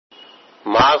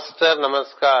Master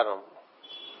నమస్కారం.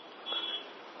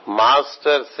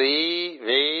 Master C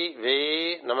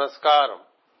నమస్కారం.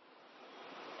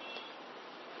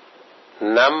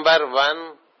 Number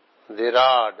 1 the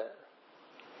rod,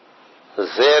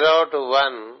 0 to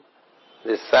 1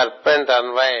 the serpent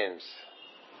అన్వైండ్స్.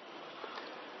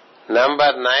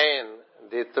 Number 9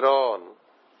 the throne.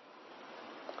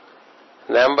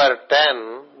 Number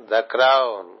 10 the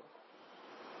crown.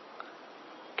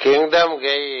 Kingdom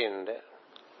gained,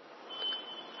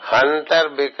 hunter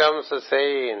becomes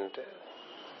saint,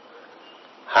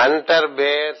 hunter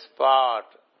bears part,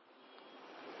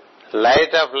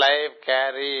 light of life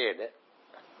carried,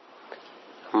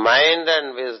 mind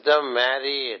and wisdom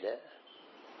married,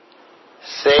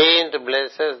 saint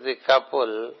blesses the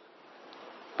couple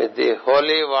with the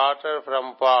holy water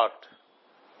from pot.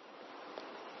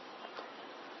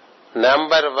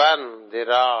 Number 1 the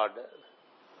rod,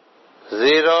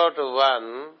 0 to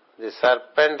 1 the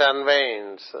serpent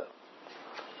unwinds.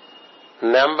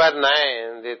 Number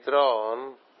 9 the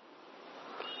throne.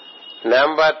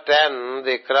 Number 10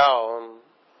 the crown.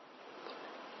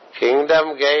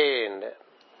 Kingdom gained,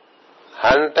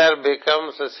 hunter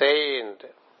becomes a saint,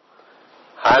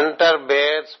 hunter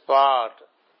bears part,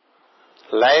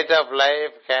 light of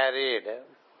life carried,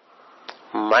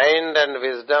 mind and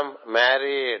wisdom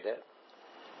married,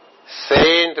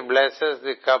 saint blesses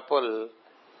the couple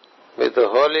with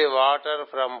holy water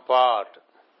from pot.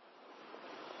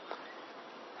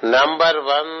 Number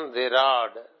 1 the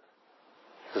rod,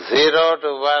 0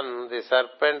 to 1 the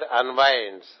serpent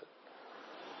unwinds.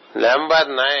 Number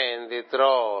 9 the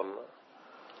throne.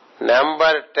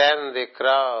 Number 10 the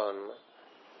crown.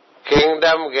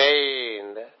 Kingdom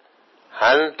gained,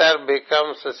 hunter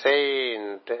becomes a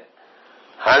saint,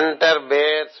 hunter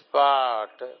bears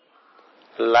part,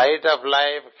 light of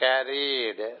life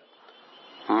carried,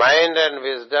 mind and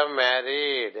wisdom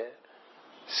married,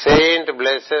 saint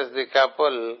blesses the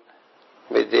couple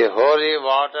with the holy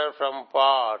water from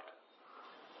pot.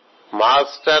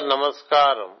 Master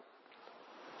namaskaram.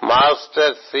 Master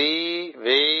C.V.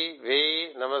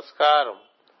 namaskaram.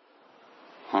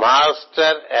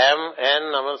 Master M.N.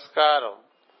 namaskaram.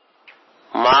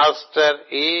 Master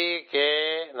E.K.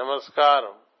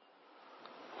 namaskaram.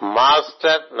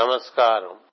 Master నమస్కారం.